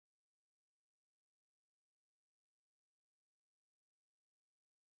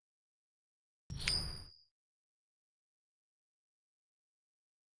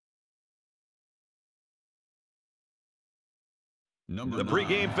The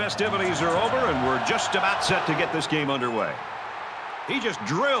pregame festivities are over, and we're just about set to get this game underway. He just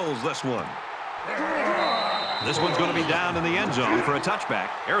drills this one. This one's going to be down in the end zone for a touchback.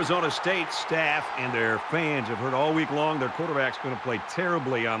 Arizona State staff and their fans have heard all week long their quarterback's going to play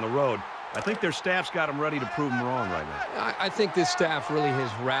terribly on the road. I think their staff's got them ready to prove them wrong right now. I think this staff really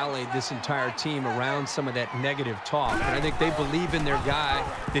has rallied this entire team around some of that negative talk. And I think they believe in their guy,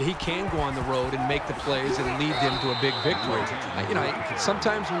 that he can go on the road and make the plays and lead them to a big victory.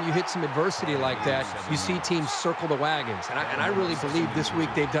 Sometimes when you hit some adversity like that, you see teams circle the wagons. And I really believe this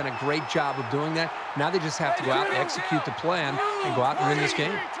week they've done a great job of doing that. Now they just have to go out and execute the plan and go out and win this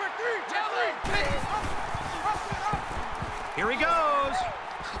game. Here he goes.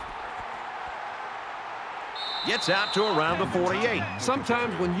 Gets out to around the 48.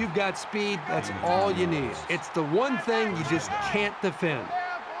 Sometimes when you've got speed, that's all you need. It's the one thing you just can't defend.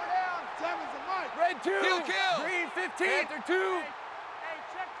 Red 2. Kill. Green 15. Panther 2. Hey,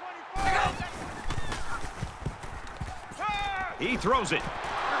 check 24. He throws it.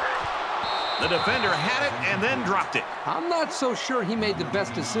 The defender had it and then dropped it. I'm not so sure he made the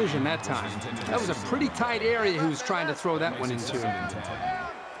best decision that time. That was a pretty tight area he was trying to throw that one into.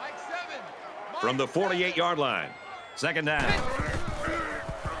 From the 48-yard line. Second down.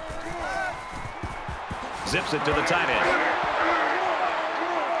 Zips it to the tight end.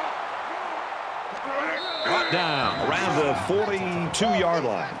 Brought down around the 42-yard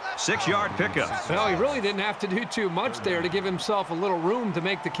line. 6-yard pickup. Well, he really didn't have to do too much there to give himself a little room to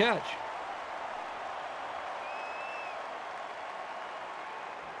make the catch.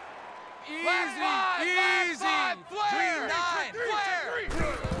 Easy. Flare. 9. Flare.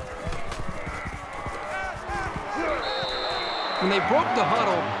 When they broke the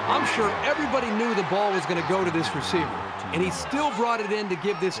huddle, I'm sure everybody knew the ball was going to go to this receiver. And he still brought it in to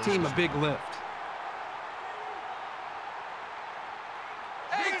give this team a big lift.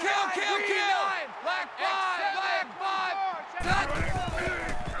 Hey, kill. Black 5.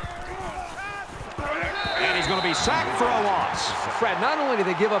 And he's going to be sacked for a loss. Fred, not only did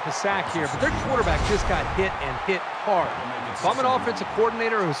they give up a sack here, but their quarterback just got hit and hit hard. If I'm an offensive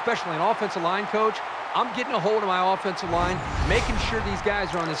coordinator, or especially an offensive line coach, I'm getting a hold of my offensive line, making sure these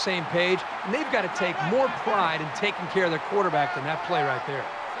guys are on the same page, and they've got to take more pride in taking care of their quarterback than that play right there.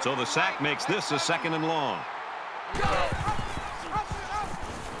 So the sack makes this a 2nd and long.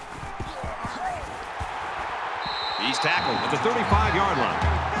 He's tackled at the 35-yard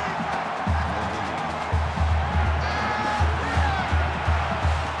line.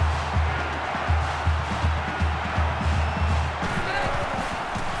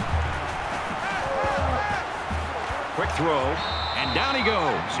 Quick throw, and down he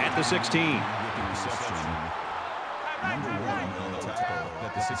goes at the 16. Number 1 on the tackle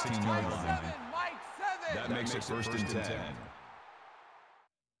at the 16-yard line. That makes it 1st and 10.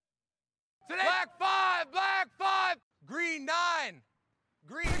 Black 5. Green 9.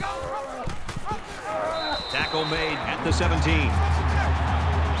 Green go. Tackle made at the 17.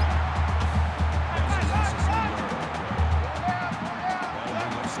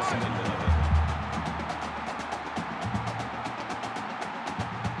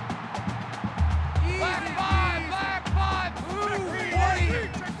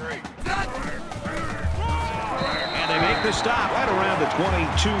 The stop right around the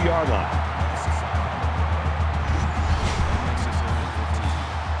 22-yard line.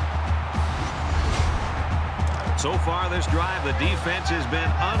 So far this drive, the defense has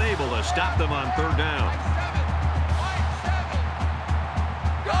been unable to stop them on 3rd down.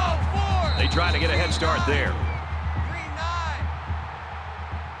 They try to get a head start there.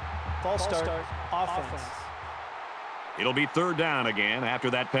 False start, offense. It'll be 3rd down again after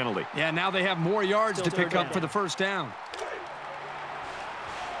that penalty. Yeah, now they have more yards to pick up for the 1st down.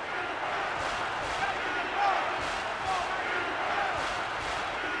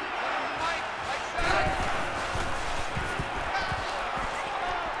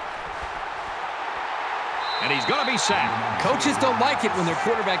 And he's going to be sacked. Coaches don't like it when their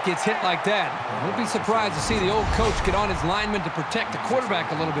quarterback gets hit like that. I won't be surprised to see the old coach get on his lineman to protect the quarterback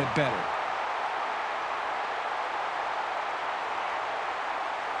a little bit better.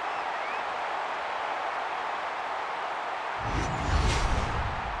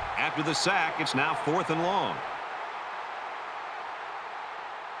 After the sack, it's now 4th and long.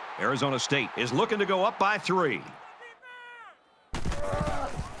 Arizona State is looking to go up by 3.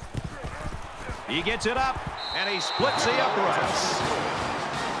 He gets it up, and he splits the uprights.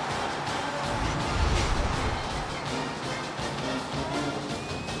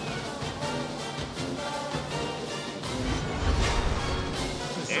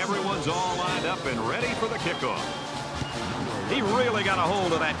 Everyone's all lined up and ready for the kickoff. He really got a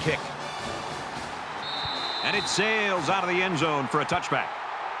hold of that kick. And it sails out of the end zone for a touchback.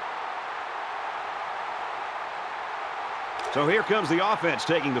 So here comes the offense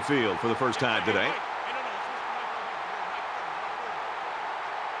taking the field for the first time today.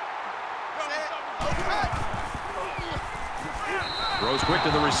 Throws quick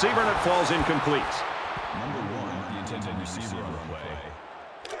to the receiver, and it falls incomplete. Number 1, the intended receiver on the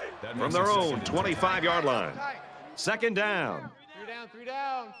play. From their own 25-yard line. Second down. 3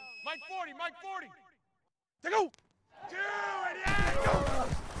 down. Mike 40, Mike 40. Take go. 2, and go.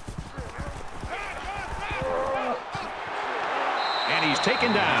 And he's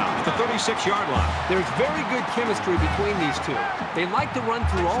taken down at the 36-yard line. There's very good chemistry between these two. They like to run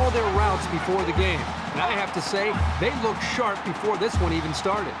through all their routes before the game. And I have to say, they looked sharp before this one even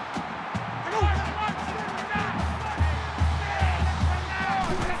started.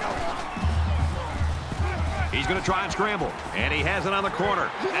 He's going to try and scramble. And he has it on the corner.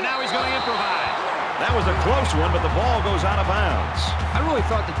 And now he's going to improvise. That was a close one, but the ball goes out of bounds. I really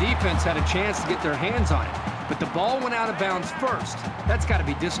thought the defense had a chance to get their hands on it. But the ball went out of bounds first. That's got to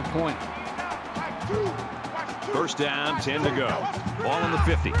be disappointing. First down, 10 to go. Ball on the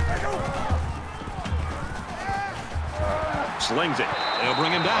 50. Slings it. They'll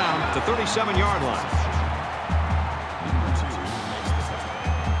bring him down at the 37-yard line.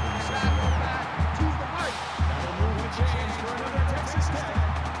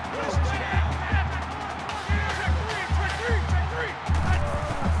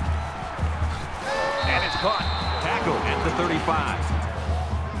 And it's caught. Tackle at the 35.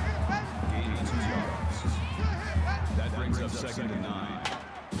 Gain 2 yards. That brings up second and 9.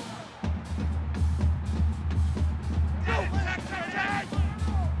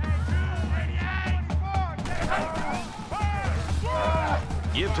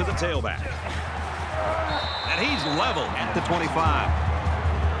 Give to the tailback. And he's level at the 25.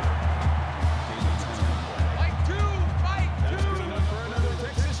 Mike 2, Mike 2. That's good enough for another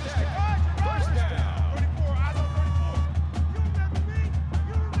Texas Tech. First down. 34, I know 34. You remember me?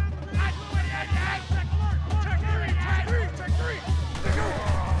 Check 3.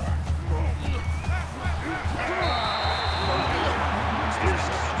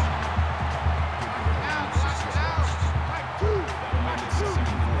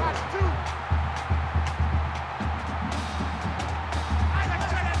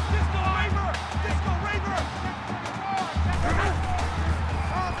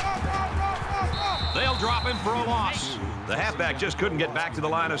 They'll drop him for a loss. The halfback just couldn't get back to the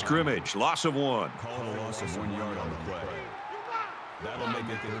line of scrimmage. Loss of 1. Call a loss of 1 yard on the play. That'll make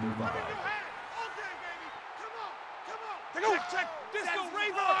it 3rd and 5. Check. Disco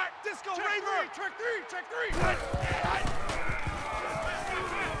Raver. Disco Raver. Check 3.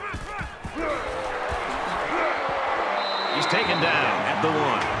 He's taken down at the 1.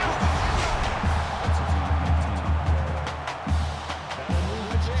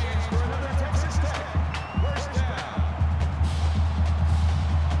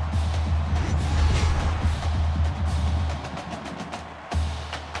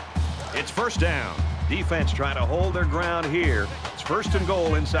 It's first down. Defense trying to hold their ground here. It's 1st and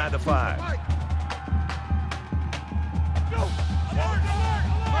goal inside the 5.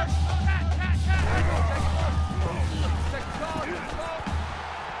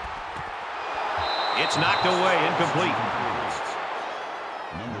 It's knocked away, incomplete.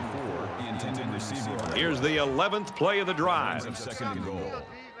 Number 4, the intended receiver. Here's the 11th play of the drive. Second and goal.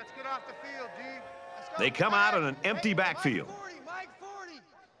 Let's get off the field, D. Let's go. They come out in an empty backfield. Mike 40.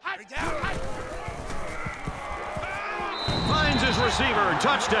 High down. Finds his receiver.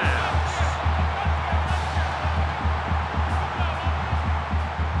 Touchdown.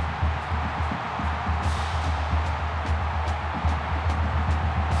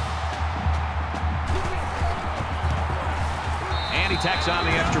 And he tacks on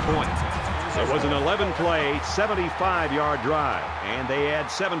the extra point. It was an 11-play, 75-yard drive, and they add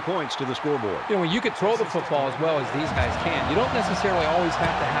 7 points to the scoreboard. You know, when you can throw the football as well as these guys can, you don't necessarily always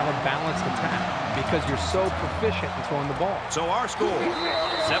have to have a balanced attack because you're so proficient in throwing the ball. So our score,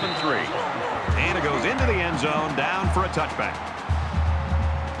 7-3. And it goes into the end zone, down for a touchback.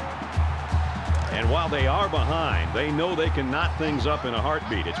 And while they are behind, they know they can knot things up in a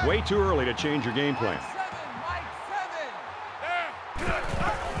heartbeat. It's way too early to change your game plan.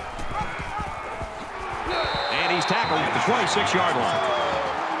 And he's tackled at the 26-yard line.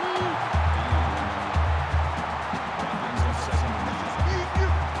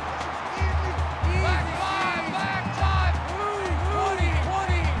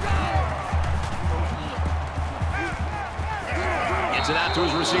 Gets it out to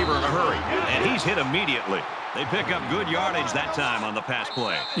his receiver in a hurry, and he's hit immediately. They pick up good yardage that time on the pass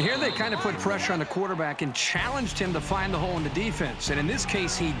play. Here they kind of put pressure on the quarterback and challenged him to find the hole in the defense. And in this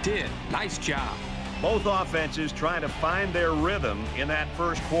case, he did. Nice job. Both offenses trying to find their rhythm in that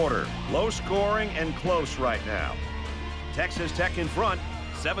first quarter. Low scoring and close right now. Texas Tech in front,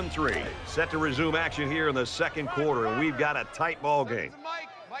 7-3. Set to resume action here in the second quarter, and we've got a tight ball game.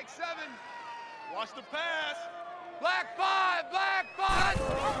 Mike 7. Watch the pass. Black 5, Black 5.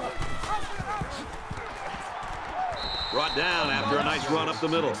 Brought down after a nice run up the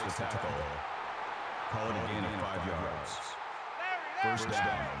middle. Call it a gain of 5 yards. First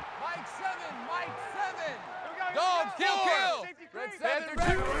down. Mike 7, Mike 7. Dogs, kill. Red Panther 2.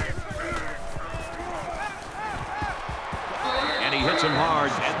 And he hits him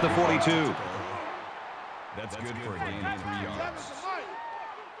hard at the 42. That's good for a gain of 3 yards.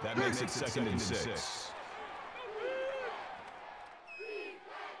 That makes it 2nd and 6.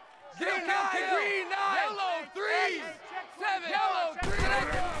 Green 9. Yellow 3. 7. Yellow 3.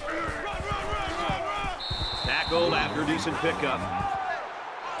 Tackled after decent pickup.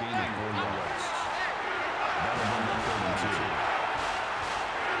 Gain of 4 yards. That'll bring up 3rd and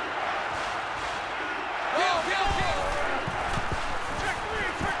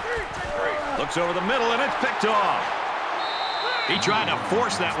 2. Looks over the middle, and it's picked off. He tried to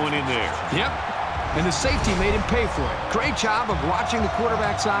force that one in there. Yep. And the safety made him pay for it. Great job of watching the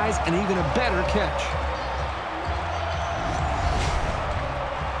quarterback's eyes and even a better catch.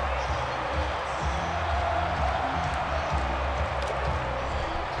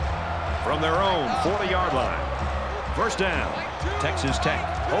 From their own 40-yard line. First down. Texas Tech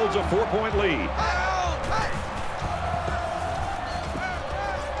holds a 4-point lead.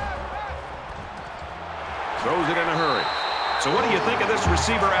 Throws it in a hurry. So what do you think of this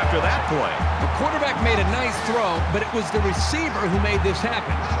receiver after that play? The quarterback made a nice throw, but it was the receiver who made this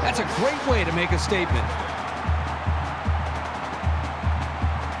happen. That's a great way to make a statement.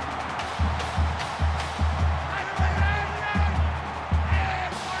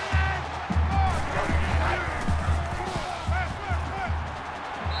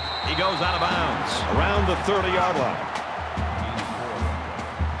 He goes out of bounds around the 30-yard line.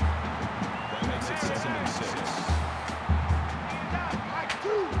 That makes it 2nd and 6.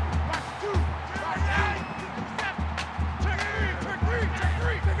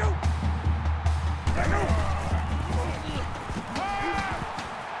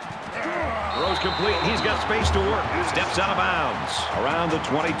 Throws complete. He's got space to work. Steps out of bounds around the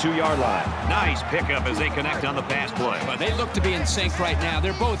 22-yard line. Nice pickup as they connect on the pass play. But they look to be in sync right now.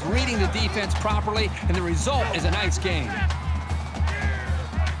 They're both reading the defense properly, and the result is a nice game.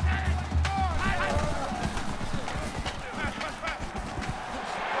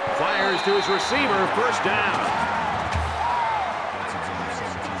 Fires to his receiver. First down. That's his own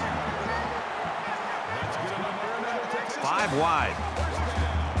 17. 5 wide.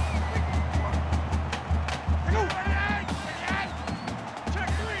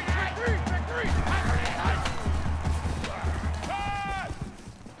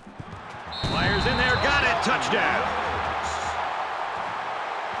 Fires in there. Got it. Touchdown.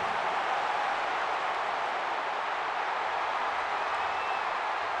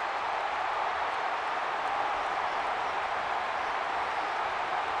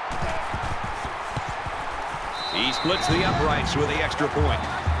 He splits the uprights with the extra point.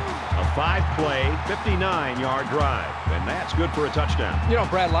 A 5-play, 59-yard drive, and that's good for a touchdown. You know,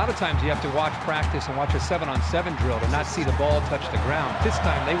 Brad, a lot of times you have to watch practice and watch a 7-on-7 drill to not see the ball touch the ground. This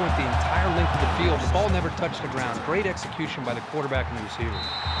time they went the entire length of the field. The ball never touched the ground. Great execution by the quarterback and the receivers.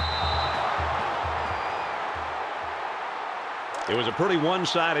 It was a pretty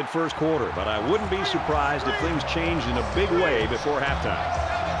one-sided first quarter, but I wouldn't be surprised if things changed in a big way before halftime.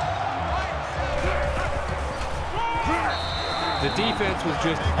 The defense was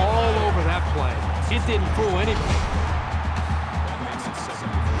just all over that play. It didn't fool anybody. That makes it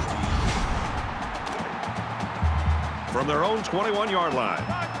 2nd and 14. From their own 21-yard line,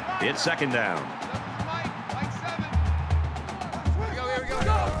 it's second down. Mike 7. Here we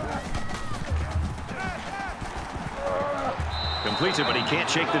go. Completes it, but he can't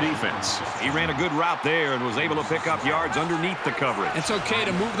shake the defense. He ran a good route there and was able to pick up yards underneath the coverage. It's okay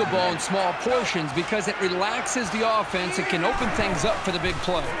to move the ball in small portions because it relaxes the offense and can open things up for the big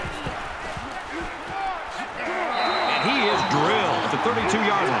play. And he is drilled at the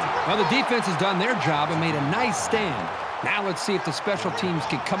 32-yard line. Well, the defense has done their job and made a nice stand. Now let's see if the special teams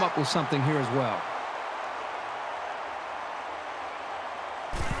can come up with something here as well.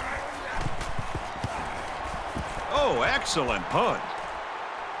 Oh, excellent punt.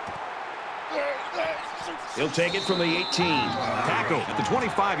 He'll take it from the 18. Tackle at the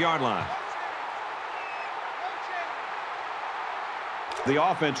 25-yard line. The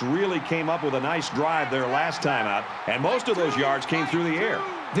offense really came up with a nice drive there last time out, and most of those yards came through the air.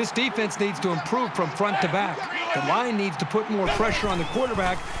 This defense needs to improve from front to back. The line needs to put more pressure on the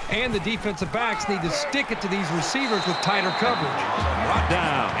quarterback, and the defensive backs need to stick it to these receivers with tighter coverage. Brought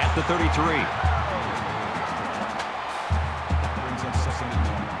down at the 33.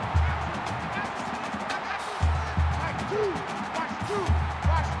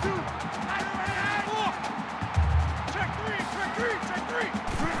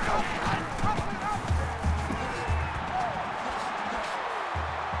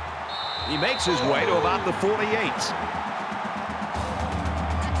 He makes his way to about the 48.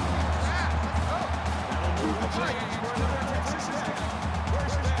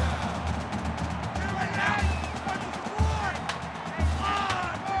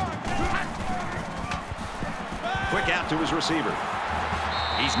 Quick out to his receiver.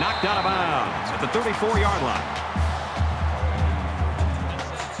 He's knocked out of bounds at the 34-yard line.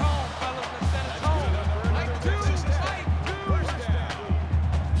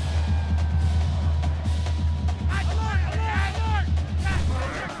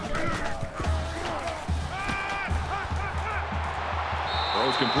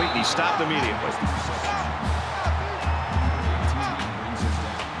 Throws complete, and he stopped immediately.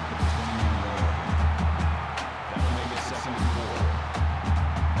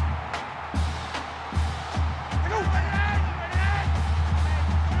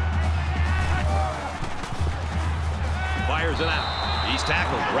 Fires it out. He's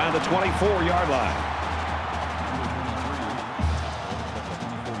tackled around the 24-yard line.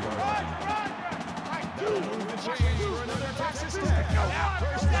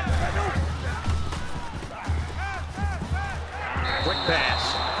 Quick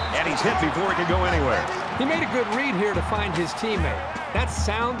pass, and he's hit before he can go anywhere. He made a good read here to find his teammate. That's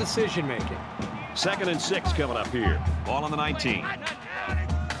sound decision-making. 2nd and 6 coming up here. Ball on the 19.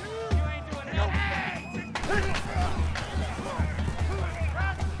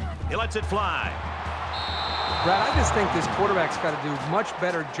 He lets it fly. Brad, I just think this quarterback's got to do a much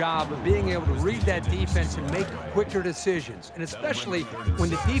better job of being able to read that defense and make quicker decisions. And especially when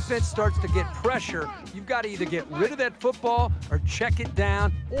the defense starts to get pressure, you've got to either get rid of that football or check it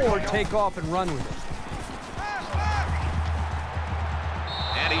down or take off and run with it.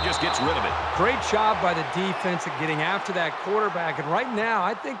 And he just gets rid of it. Great job by the defense at getting after that quarterback. And right now,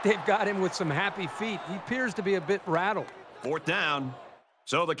 I think they've got him with some happy feet. He appears to be a bit rattled. 4th down.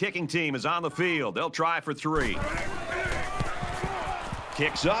 So the kicking team is on the field. They'll try for 3.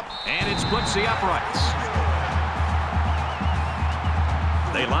 Kicks up, and it splits the uprights.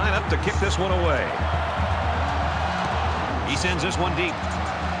 They line up to kick this one away. He sends this one deep.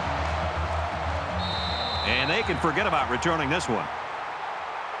 And they can forget about returning this one.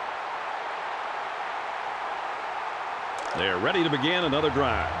 They're ready to begin another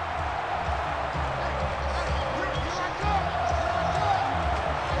drive.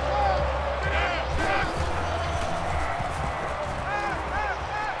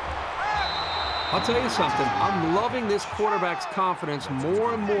 I'll tell you something, I'm loving this quarterback's confidence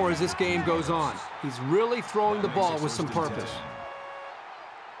more and more as this game goes on. He's really throwing the ball with some purpose.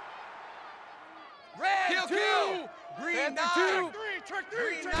 Red, kill, green, nine, trick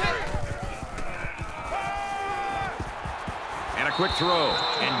three. And a quick throw,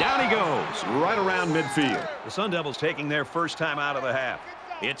 and down he goes, right around midfield. The Sun Devils taking their first time out of the half.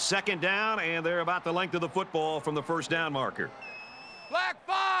 It's 2nd down, and they're about the length of the football from the first down marker. Black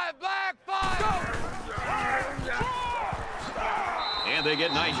 5, black 5. Go. And they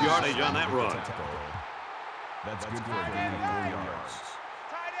get nice yardage on that run. That's good for a gain of 4 yards.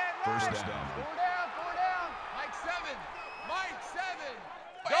 First down. 4 down. Mike 7. Mike 7.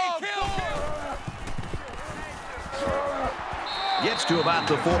 Go. Gets to about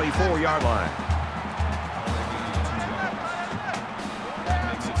the 44-yard line.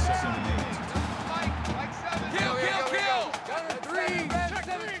 Makes it 2nd and 8. Mike 7. Kill. Gunner 3.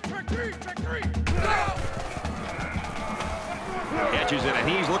 Check 3. Catches it, and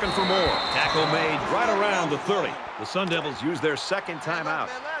he's looking for more. Tackle made right around the 30. The Sun Devils use their 2nd timeout.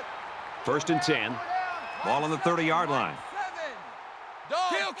 1st and 10. Ball on the 30-yard line.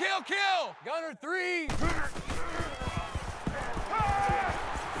 Kill. Gunner 3.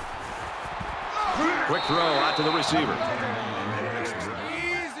 Quick throw out to the receiver.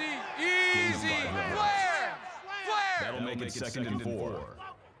 Easy. Flare. That'll make it 2nd and 4.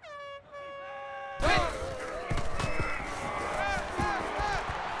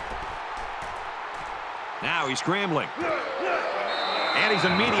 Now he's scrambling. And he's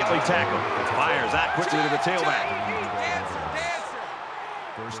immediately tackled. Fires out quickly to the tailback.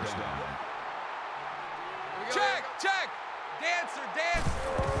 First down. Check.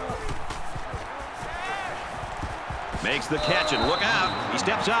 Makes the catch, and look out. He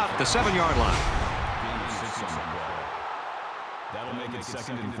steps out at the 7-yard line. That'll make it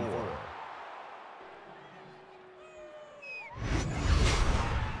 2nd and 4.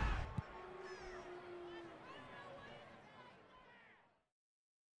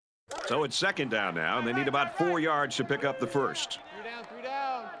 So it's 2nd down now, and they need about 4 yards to pick up the first. 3 down, 3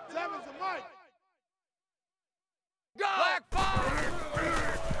 down. 7's a Mike.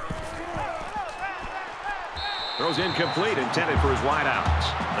 Throws incomplete, intended for his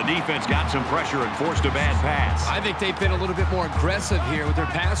wideouts. The defense got some pressure and forced a bad pass. I think they've been a little bit more aggressive here with their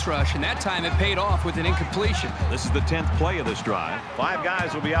pass rush, and that time it paid off with an incompletion. This is the 10th play of this drive. 5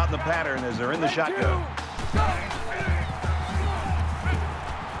 guys will be out in the pattern as they're in the shotgun.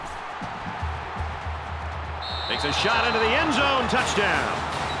 Takes a shot into the end zone. Touchdown.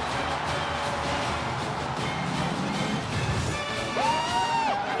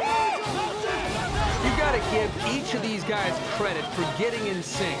 Got to give each of these guys credit for getting in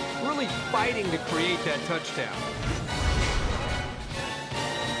sync, really fighting to create that touchdown.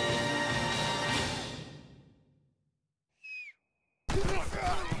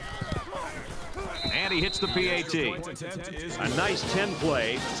 And he hits the PAT. A nice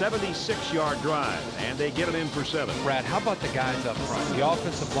 10-play, 76-yard drive, and they get it in for 7. Brad, how about the guys up front? The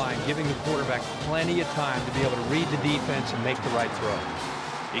offensive line giving the quarterback plenty of time to be able to read the defense and make the right throw.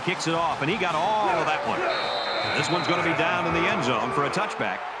 He kicks it off, and he got all of that one. This one's going to be down in the end zone for a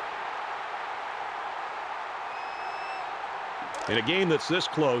touchback. In a game that's this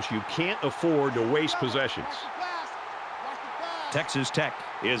close, you can't afford to waste possessions. Texas Tech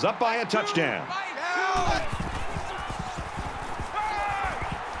is up by a touchdown.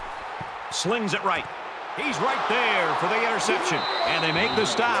 Slings it right. He's right there for the interception. And they make the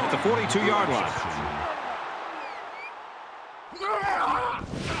stop at the 42-yard line.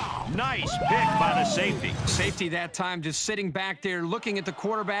 Nice pick by the safety. Safety that time just sitting back there looking at the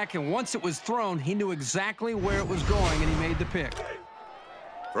quarterback, and once it was thrown, he knew exactly where it was going, and he made the pick.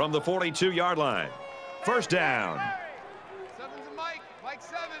 From the 42-yard line. First down. 7's a Mike. Mike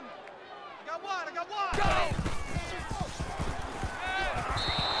 7. I got one.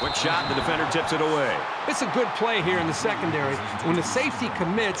 Quick shot, the defender tips it away. It's a good play here in the secondary. When the safety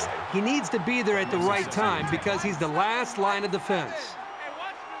commits, he needs to be there at the right time because he's the last line of defense.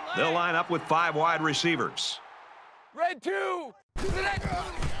 They'll line up with 5 wide receivers. Red 2.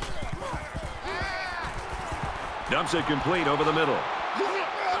 Dumps it complete over the middle.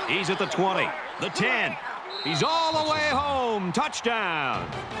 He's at the 20, the 10. He's all the way home. Touchdown.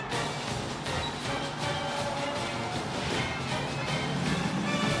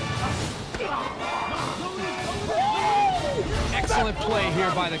 Excellent play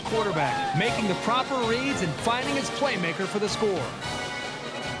here by the quarterback, making the proper reads and finding his playmaker for the score.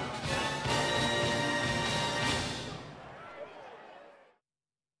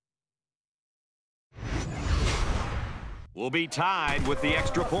 Will be tied with the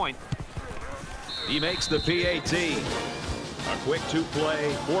extra point. He makes the PAT. A quick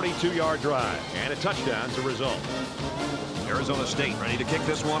 2-play, 42-yard drive, and a touchdown to result. Arizona State ready to kick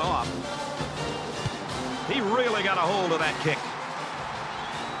this one off. He really got a hold of that kick.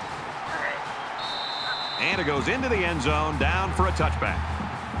 And it goes into the end zone, down for a touchback.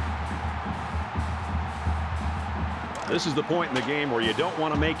 This is the point in the game where you don't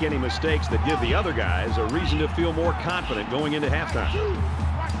want to make any mistakes that give the other guys a reason to feel more confident going into halftime.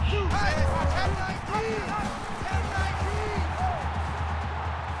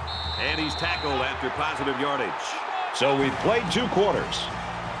 And he's tackled after positive yardage. So we've played 2 quarters.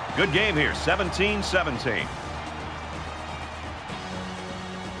 Good game here, 17-17.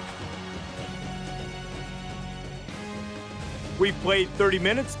 We've played 30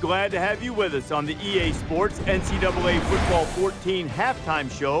 minutes. Glad to have you with us on the EA Sports NCAA Football 14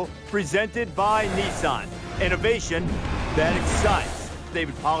 halftime show presented by Nissan. Innovation that excites.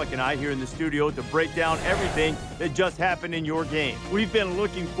 David Pollack and I here in the studio to break down everything that just happened in your game. We've been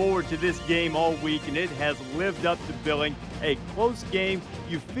looking forward to this game all week, and it has lived up to billing. A close game.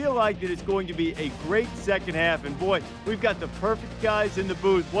 You feel like that it's going to be a great second half, and boy, we've got the perfect guys in the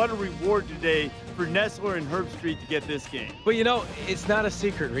booth. What a reward today for Nestler and Herb Street to get this game. Well, you know, it's not a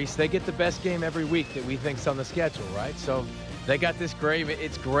secret, Reese. They get the best game every week that we think's on the schedule, right? So they got this great.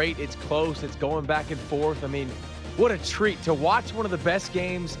 It's great. It's close. It's going back and forth. I mean, what a treat to watch one of the best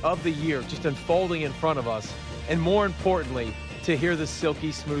games of the year just unfolding in front of us. And more importantly, to hear the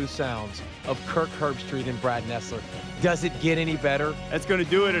silky smooth sounds of Kirk Herbstreit and Brad Nestler. Does it get any better? That's going to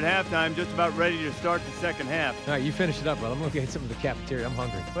do it at halftime, just about ready to start the second half. All right, you finish it up, brother. I'm going to get something to the cafeteria. I'm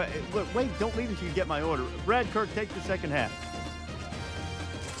hungry. But wait, don't leave until you get my order. Brad, Kirk, take the second half.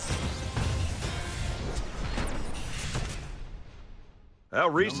 Well,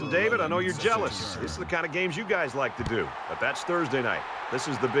 Reese and David, I know you're jealous. This is the kind of games you guys like to do. But that's Thursday night. This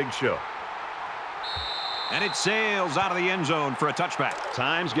is the big show. And it sails out of the end zone for a touchback.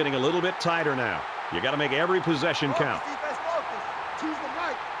 Time's getting a little bit tighter now. You got to make every possession count.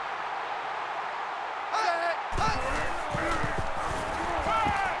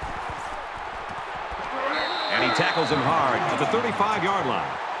 And he tackles him hard at the 35-yard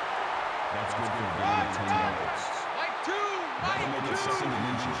line. That's good for about 10 yards. That'll make it 2nd and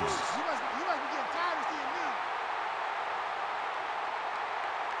inches. You must be getting tired of seeing me.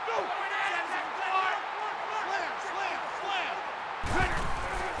 Go! Slam!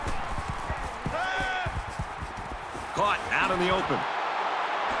 Caught out in the open.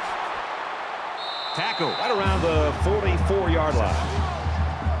 Tackle right around the 44-yard line.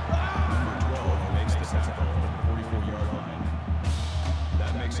 Number 12 makes the tackle at the 44-yard line.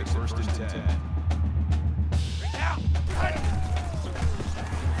 That makes it 1st and 10.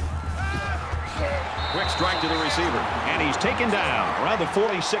 Quick strike to the receiver, and he's taken down around the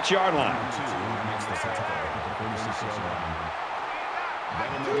 46-yard line. Makes the tackle at the 46-yard line.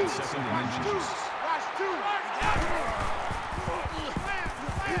 That'll make it 2nd and inches.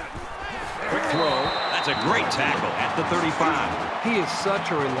 Quick throw. That's a great tackle at the 35. He is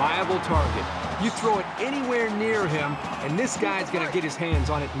such a reliable target. You throw it anywhere near him, and this guy's going to get his hands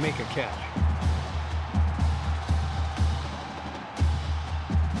on it and make a catch.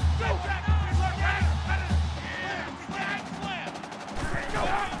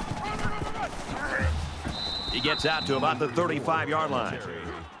 He gets out to about the 35-yard line.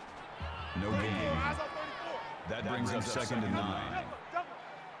 No gain. That brings up 2nd and 9.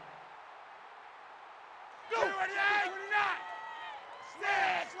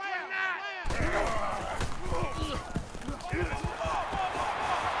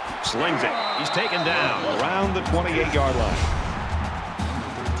 Slings it. He's taken down around the 28-yard line.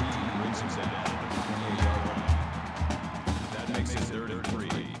 Number 13 brings him down at the 28-yard line. That makes it 3rd and 3.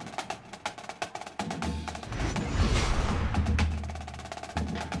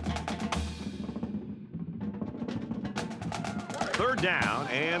 Third down,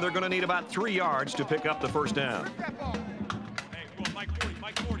 and they're going to need about 3 yards to pick up the first down. Hey, well, Mike 40,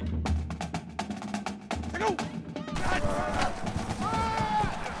 Mike 40. Go!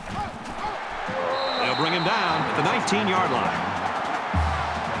 They'll bring him down at the 19-yard line.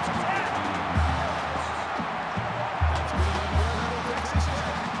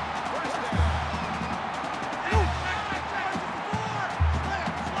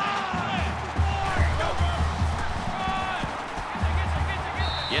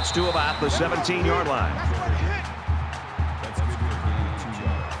 Gets to about the 17-yard line. That's a good gain of 2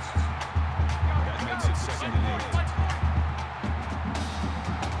 yards. That makes it 2nd and 8.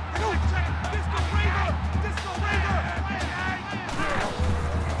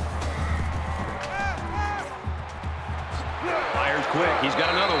 Fires quick. He's got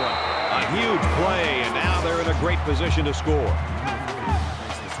another one. A huge play, and now they're in a great position to score.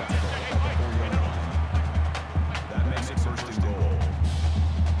 That makes it 1st and goal.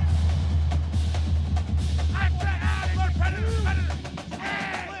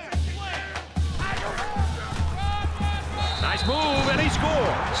 Nice move, and he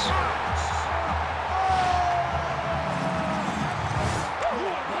scores.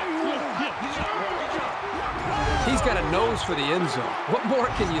 He's got a nose for the end zone. What more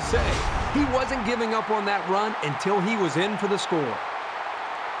can you say? He wasn't giving up on that run until he was in for the score.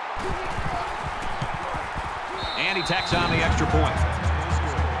 And he tacks on the extra point.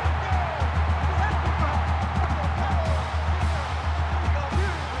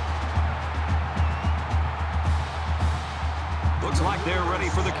 Looks like they're ready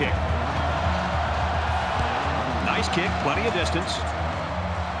for the kick. Nice kick, plenty of distance.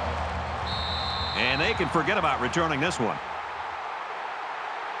 And they can forget about returning this one.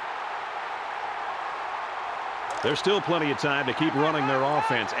 There's still plenty of time to keep running their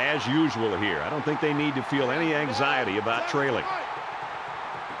offense as usual here. I don't think they need to feel any anxiety about trailing.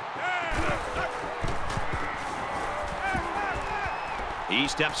 He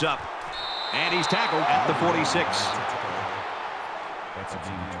steps up, and he's tackled at the 46. That's a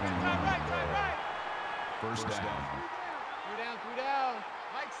gain of 21. First down. 3 down.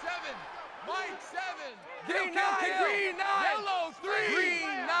 Mike 7. Mike 7. Green 9. Green 9. Yellow 3.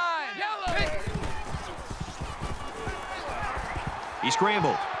 Green 9. Yellow. He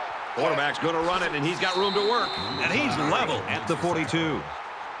scrambled. Quarterback's going to run it, and he's got room to work. And he's level at the 42.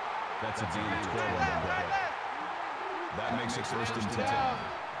 That's a gain of 12 on the play. That makes it 1st and 10. 7 to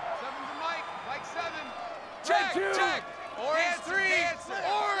Mike. Mike 7. Check, Check. Orange 3.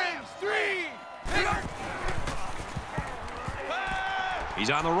 Orange 3. He's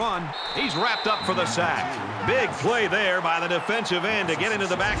on the run. He's wrapped up for the sack. Big play there by the defensive end to get into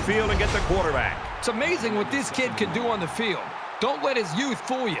the backfield and get the quarterback. It's amazing what this kid can do on the field. Don't let his youth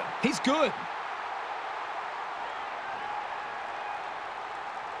fool you. He's good.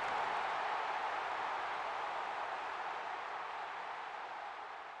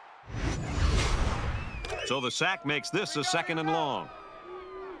 So the sack makes this a 2nd and long.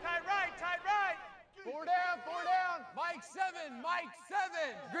 Tight right, tight right. 4 down. Mike 7, Mike 7.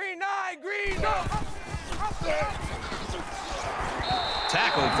 Green 9, green no.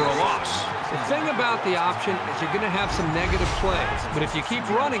 Tackled for a loss. The thing about the option is you're going to have some negative plays, but if you keep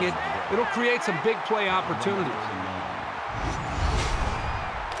running it, it'll create some big play opportunities.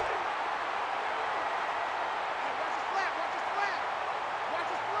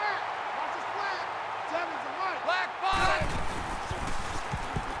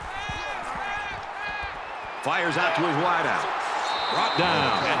 Fires out to his wideout. Brought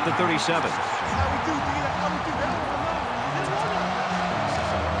down at the 37.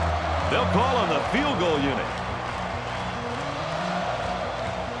 They'll call on the field goal unit.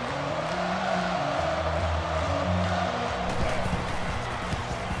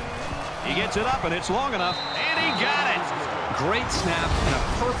 He gets it up, and it's long enough, and he got it. Great snap and a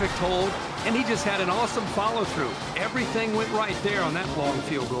perfect hold, and he just had an awesome follow-through. Everything went right there on that long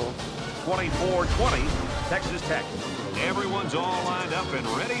field goal. 24-20, Texas Tech. Everyone's all lined up and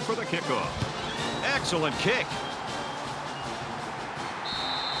ready for the kickoff. Excellent kick.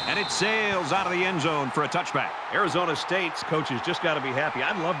 And it sails out of the end zone for a touchback. Arizona State's coaches just got to be happy.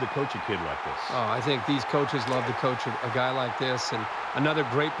 I'd love to coach a kid like this. Oh, I think these coaches love to coach a guy like this, and another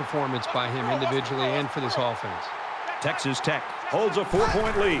great performance by him individually and for this offense. Texas Tech holds a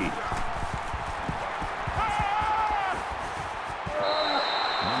 4-point lead.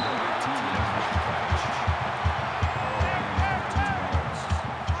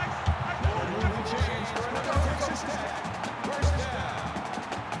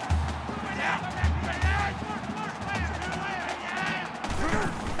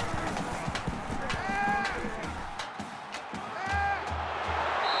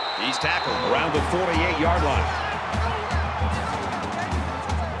 He's tackled around the 48-yard line.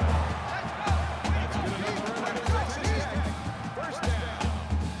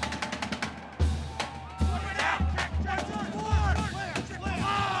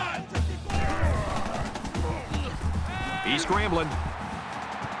 He's scrambling.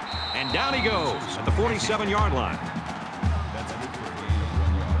 And down he goes at the 47-yard line.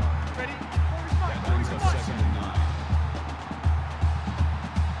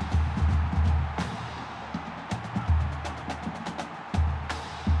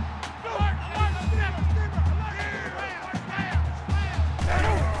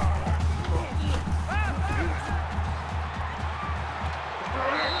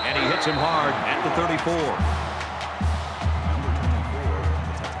 And he hits him hard at the 34.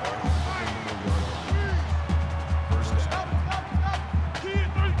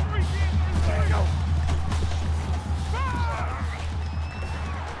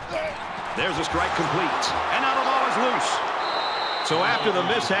 There's a strike complete, and now the ball is loose. So after the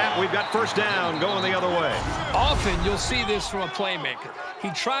mishap, we've got first down going the other way. Often you'll see this from a playmaker. He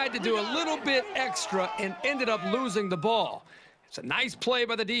tried to do a little bit extra and ended up losing the ball. It's a nice play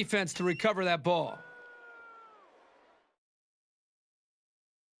by the defense to recover that ball.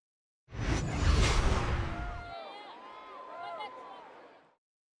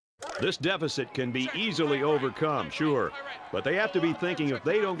 This deficit can be easily overcome, sure. But they have to be thinking if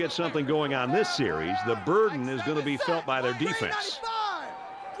they don't get something going on this series, the burden is going to be felt by their defense.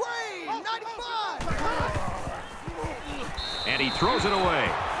 And he throws it away.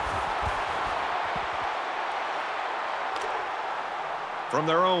 From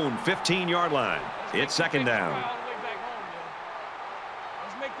their own 15-yard line, it's second down.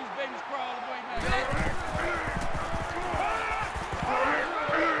 Let's make these babies cry all the way back.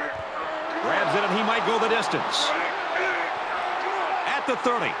 Grabs it, and he might go the distance. At the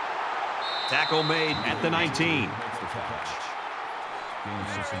 30. Tackle made at the 19.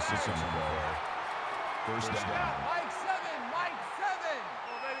 First down. Mike 7, Mike 7.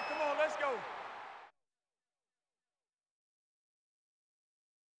 Come on, baby, come on, let's go.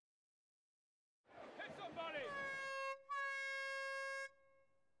 Hit somebody.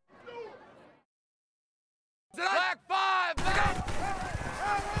 Black 5, back.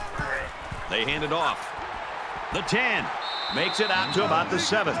 They hand it off. The 10 makes it out to about the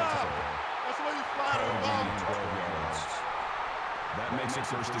 7. That's where you fly the ball. That makes it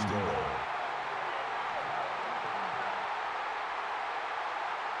first and goal.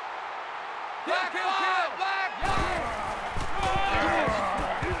 Black 5, black.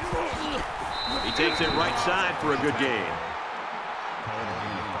 takes it right side for a good gain. Call it a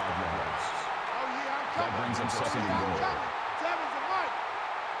gain of 5 yards. That brings him second and goal.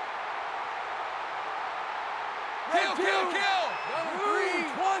 Kill, kill, kill! Number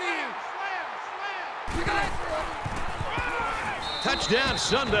 320! Touchdown,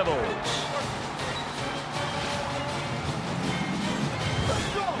 Sun Devils.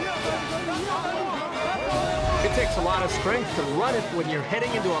 It takes a lot of strength to run it when you're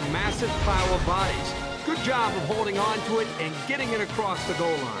heading into a massive pile of bodies. Good job of holding on to it and getting it across the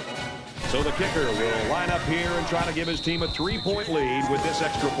goal line. So the kicker will line up here and try to give his team a 3-point lead with this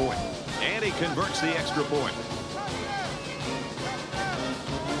extra point. And he converts the extra point.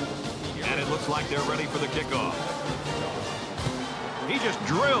 And it looks like they're ready for the kickoff. He just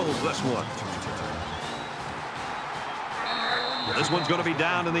drills this one. This one's going to be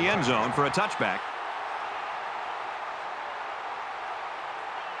down in the end zone for a touchback.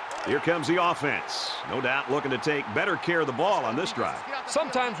 Here comes the offense. No doubt looking to take better care of the ball on this drive.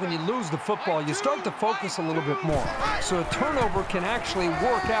 Sometimes when you lose the football, you start to focus a little bit more. So a turnover can actually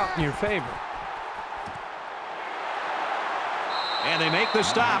work out in your favor. And they make the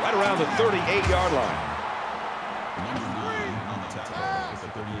stop right around the 38-yard line. Number 9 on the tackle at the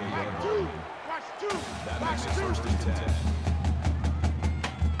 38-yard line. That makes it first and 10.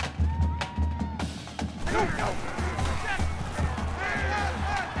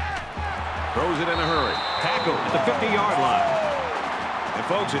 Throws it in a hurry. Tackle at the 50-yard line. And,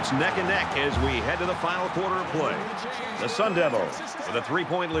 folks, it's neck and neck as we head to the final quarter of play. The Sun Devils with a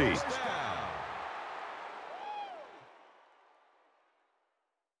 3-point lead.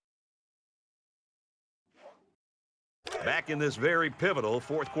 Back in this very pivotal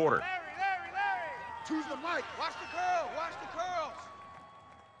fourth quarter. Larry. Choose the mic. Watch the curl. Watch the curls.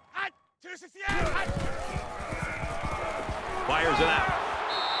 Hot. 268. Hot. Fires it out.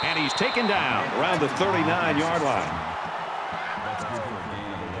 And he's taken down around the 39-yard line. That's good for a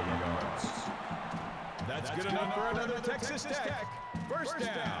gain of 11 yards. That's good enough for another Texas Tech. First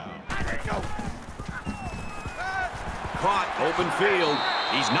down. Caught, open field.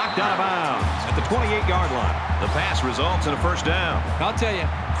 He's knocked out of bounds at the 28-yard line. The pass results in a first down. I'll tell you,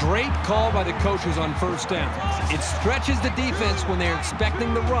 great call by the coaches on first down. It stretches the defense when they're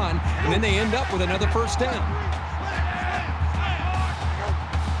expecting the run, and then they end up with another first down.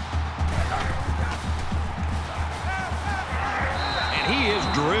 He is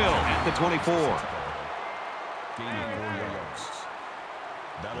drilled at the 24. Gain of 4 yards.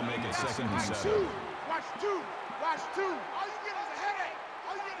 That'll make it second and 7. Watch two. Watch two. All you get is a headache.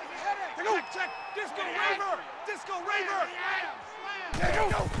 All you get is a headache. Check. Disco Raver. Disco Raver.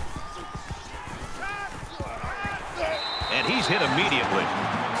 And he's hit immediately.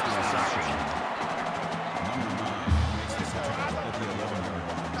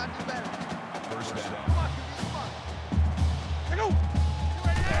 First down.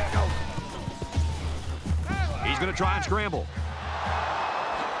 He's going to try and scramble.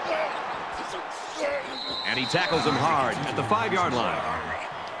 And he tackles him hard at the 5-yard line.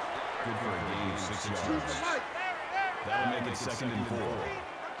 Good for a gain of 6 yards. That'll make it second and 4.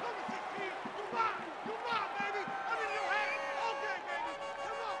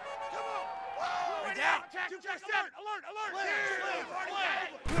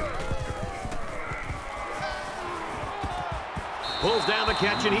 Pulls down the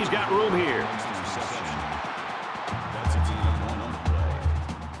catch, and he's got room here. That's a gain of 1 on the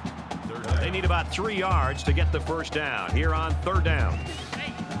play. They need about 3 yards to get the first down here on third down.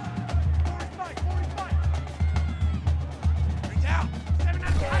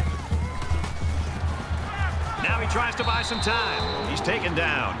 Now he tries to buy some time. He's taken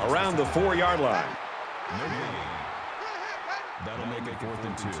down around the 4-yard line. No gain. That'll make it 4th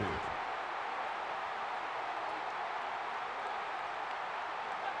and 2.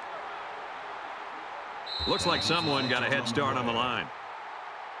 Looks like someone got a head start on the line.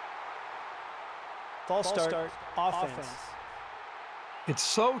 False start, offense. It's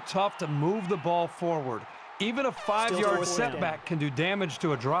so tough to move the ball forward. Even a 5-yard setback can do damage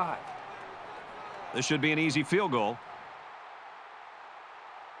to a drive. This should be an easy field goal.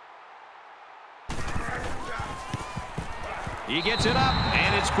 He gets it up,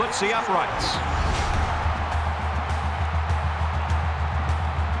 and it splits the uprights.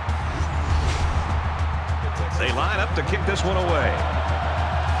 They line up to kick this one away.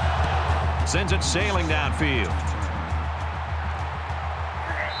 Sends it sailing downfield.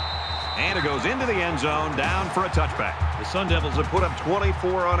 And it goes into the end zone, down for a touchback. The Sun Devils have put up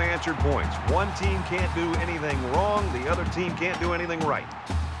 24 unanswered points. One team can't do anything wrong. The other team can't do anything right.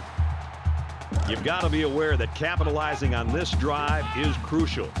 You've got to be aware that capitalizing on this drive is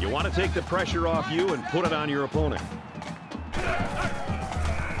crucial. You want to take the pressure off you and put it on your opponent.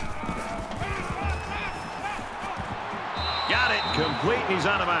 Got it. Complete. He's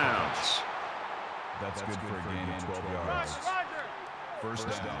out of bounds. That's good for a gain of 12 yards. First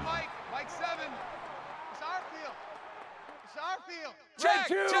down. Mike 7. It's our field. It's our field. Check,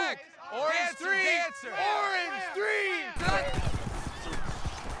 Check. Orange 3. Orange 3.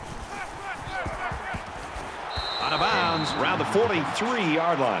 Out of bounds around the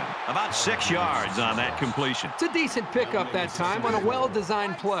 43-yard line. About 6 yards on that completion. It's a decent pickup that time on a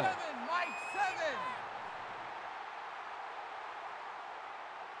well-designed play. Mike 7.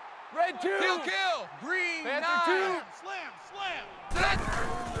 Red 2. Kill. Green 9. Slam.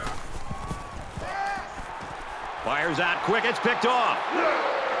 Fires out quick. It's picked off.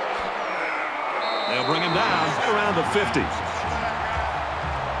 They'll bring him down around the 50.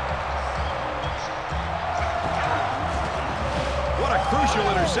 What a crucial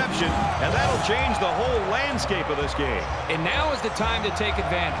interception, and that'll change the whole landscape of this game. And now is the time to take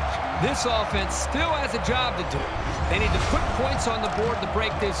advantage. This offense still has a job to do. They need to put points on the board to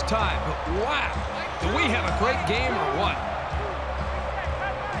break this tie. But wow, do we have a great game or what?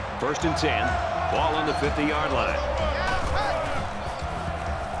 First and 10, ball on the 50-yard line.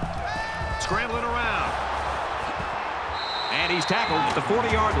 Scrambling around. And he's tackled at the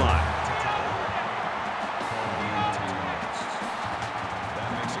 40-yard line.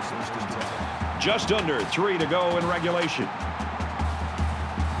 Just under 3 to go in regulation.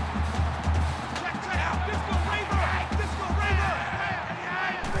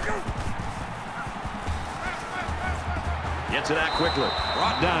 Gets it out quickly.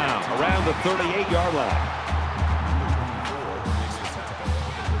 Brought down around the 38-yard line.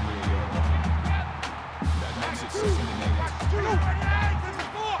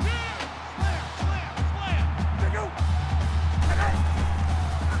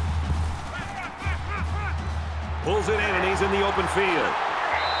 Pulls it in, and he's in the open field.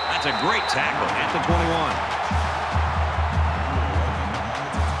 That's a great tackle at the 21.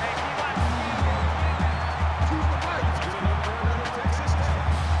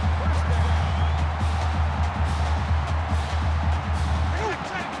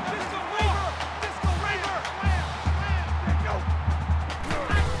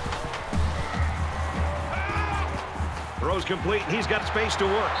 Throws complete, and he's got space to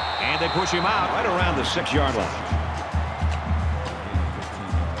work. And they push him out right around the 6-yard line.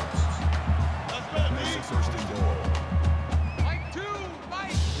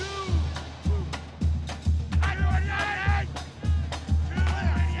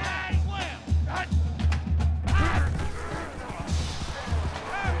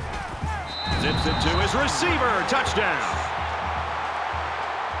 Zips it to his receiver. Touchdown.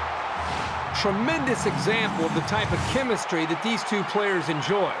 Tremendous example of the type of chemistry that these two players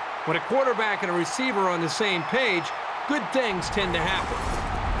enjoy. When a quarterback and a receiver are on the same page, good things tend to happen.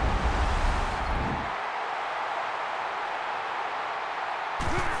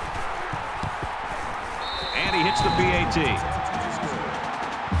 And he hits the PAT.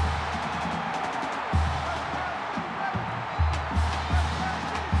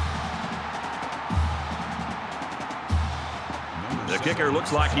 The kicker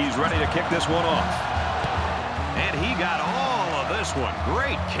looks like he's ready to kick this one off. And he got all of this one.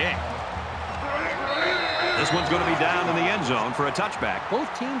 Great kick. This one's going to be down in the end zone for a touchback. Both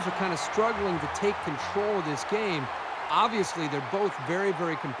teams are kind of struggling to take control of this game. Obviously, they're both very,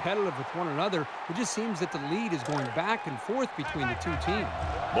 very competitive with one another. It just seems that the lead is going back and forth between the two teams.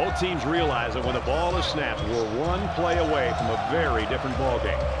 Both teams realize that when the ball is snapped, we're one play away from a very different ball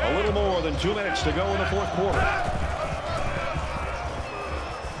game. A little more than 2 minutes to go in the fourth quarter.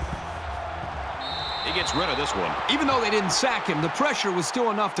 He gets rid of this one. Even though they didn't sack him, the pressure was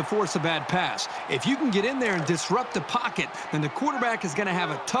still enough to force a bad pass. If you can get in there and disrupt the pocket, then the quarterback is going to have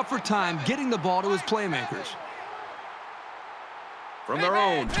a tougher time getting the ball to his playmakers. From their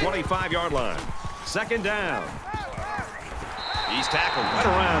own 25-yard line. Second down. He's tackled right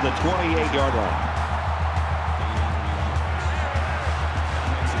around the 28-yard line.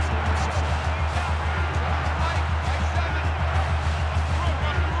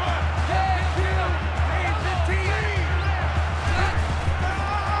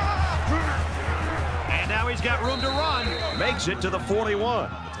 And now he's got room to run. Makes it to the 41.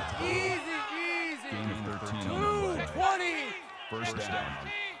 Easy. Gain of 13. 220. First down.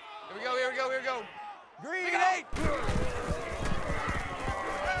 Here we go. Green 8.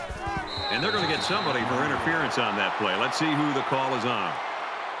 And they're going to get somebody for interference on that play. Let's see who the call is on.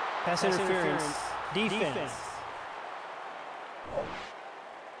 Pass interference. Defense.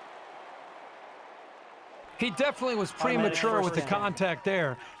 He definitely was premature with the contact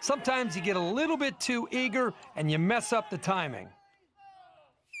there. Sometimes you get a little bit too eager and you mess up the timing.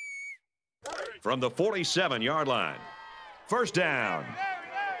 From the 47-yard line. First down.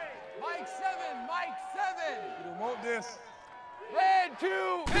 Mike 7, Mike 7. You don't want this. Red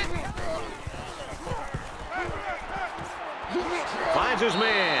 2. Finds his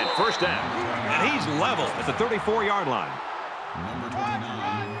man. First down. And he's level at the 34-yard line. Number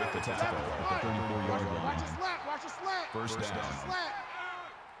 29 with the tackle at the 34-yard line. Watch your slant, watch your slant. First down. Slant.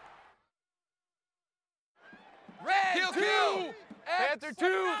 Red Kill, 2. kill. Panther 2.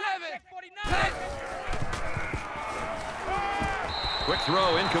 7. Quick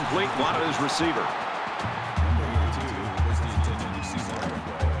throw, incomplete, wanted his receiver. Number 82 was the intended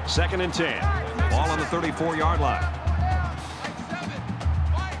receiver. Second and 10. Ball on the 34-yard line.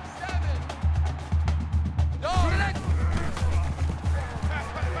 Mike 7. Dog.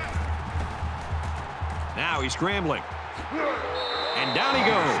 Now he's scrambling. And down he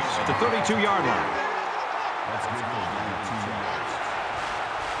goes at the 32-yard line. That's good for a gain of 2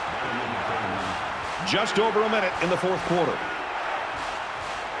 yards. Just over a minute in the fourth quarter.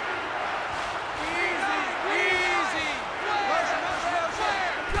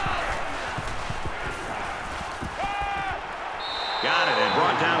 Got it and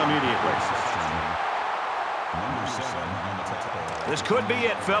brought down immediately. Number 7 on the tackle. This could be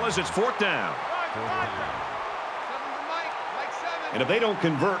it, fellas. It's fourth down. And if they don't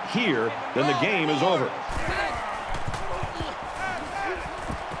convert here, then the game is over.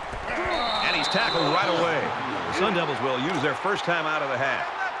 And he's tackled right away. The Sun Devils will use their first time out of the half.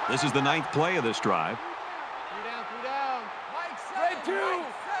 This is the 9th play of this drive. 3 down. Mike 7. Red 2.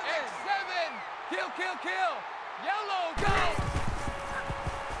 X7. Kill, kill, kill. Yellow, go.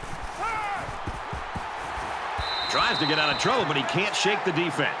 Tries to get out of trouble, but he can't shake the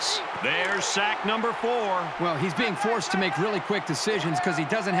defense. There's sack number 4. Well, he's being forced to make really quick decisions because he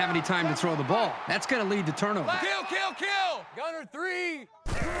doesn't have any time to throw the ball. That's going to lead to turnover. Kill, kill, kill. Gunner 3.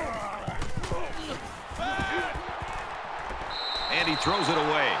 And he throws it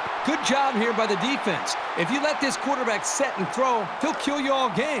away. Good job here by the defense. If you let this quarterback set and throw, he'll kill you all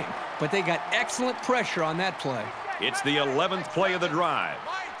game. But they got excellent pressure on that play. It's the 11th play of the drive.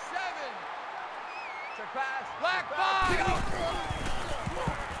 Mike 7. Check pass. Black 5.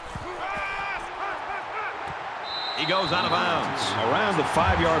 He goes out of bounds around the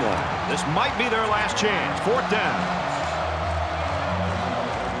 5-yard line. This might be their last chance. Fourth down.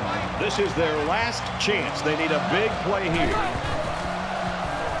 This is their last chance. They need a big play here.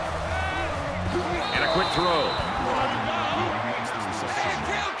 And a quick throw.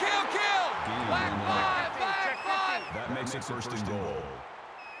 Kill, kill, kill. Black 5, black 5. That makes it first and goal.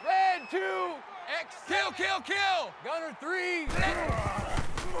 Red 2. X. Kill, kill, kill. Gunner 3.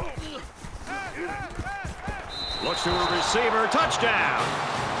 Looks to a receiver. Touchdown.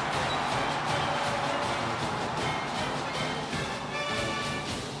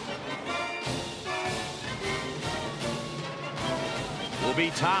 Will be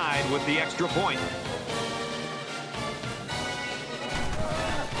tied with the extra point.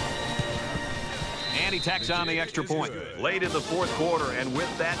 And he tacks on the extra point. Late in the fourth quarter, and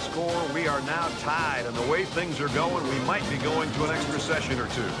with that score, we are now tied. And the way things are going, we might be going to an extra session or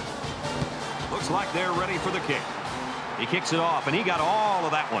two. Looks like they're ready for the kick. He kicks it off, and he got all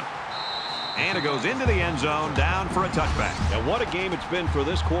of that one. And it goes into the end zone, down for a touchback. And what a game it's been for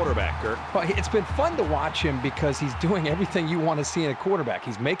this quarterback, Kirk. Well, it's been fun to watch him because he's doing everything you want to see in a quarterback.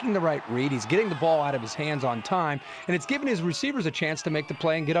 He's making the right read. He's getting the ball out of his hands on time, and it's giving his receivers a chance to make the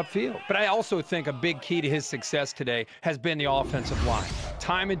play and get upfield. But I also think a big key to his success today has been the offensive line.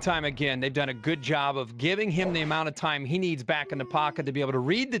 Time and time again, they've done a good job of giving him the amount of time he needs back in the pocket to be able to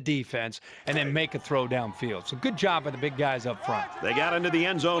read the defense and then make a throw downfield. So good job by the big guys up front. They got into the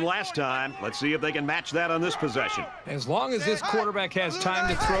end zone last time. Let's see if they can match that on this possession. As long as this quarterback has time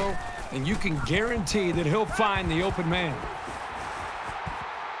to throw, then you can guarantee that he'll find the open man.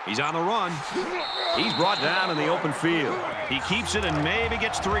 He's on the run. He's brought down in the open field. He keeps it and maybe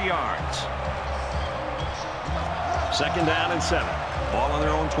gets 3 yards. Second down and 7. Ball on their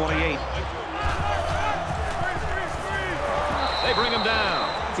own 28. They bring him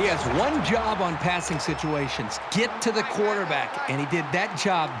down. He has one job on passing situations, get to the quarterback, and he did that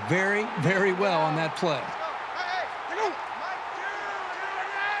job very, very well on that play.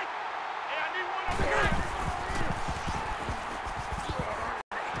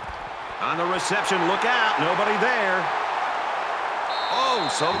 On the reception, look out, nobody there. Oh,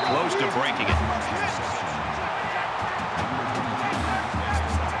 so close to breaking it.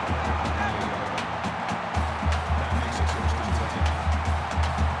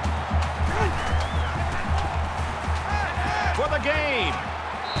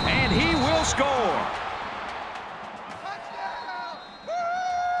 score. Touchdown! Woo!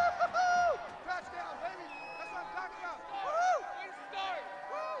 Touchdown, baby! That's what I'm talking about. Woo! Way to start!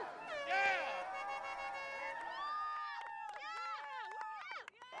 Woo! Yeah!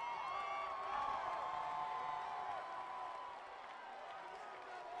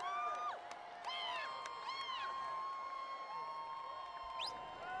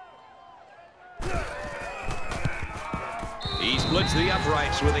 He splits the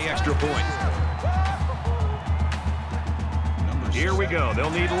uprights with the extra point. Here we go. They'll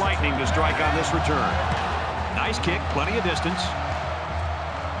need lightning to strike on this return. Nice kick, plenty of distance.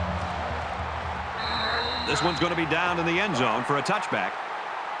 This one's going to be down in the end zone for a touchback.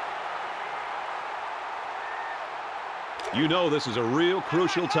 You know this is a real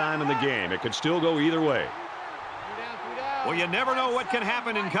crucial time in the game. It could still go either way. Well, you never know what can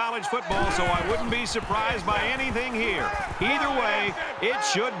happen in college football, so I wouldn't be surprised by anything here. Either way, it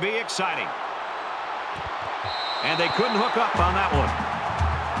should be exciting. And they couldn't hook up on that one.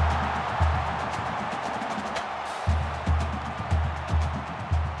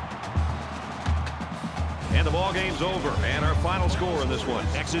 And the ball game's over. And our final score in this one: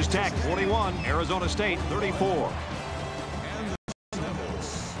 Texas Tech 41, Arizona State 34.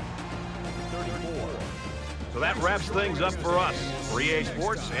 So that wraps things up for us. For EA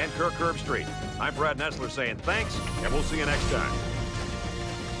Sports and Kirk Herbstreit, I'm Brad Nessler saying thanks, and we'll see you next time.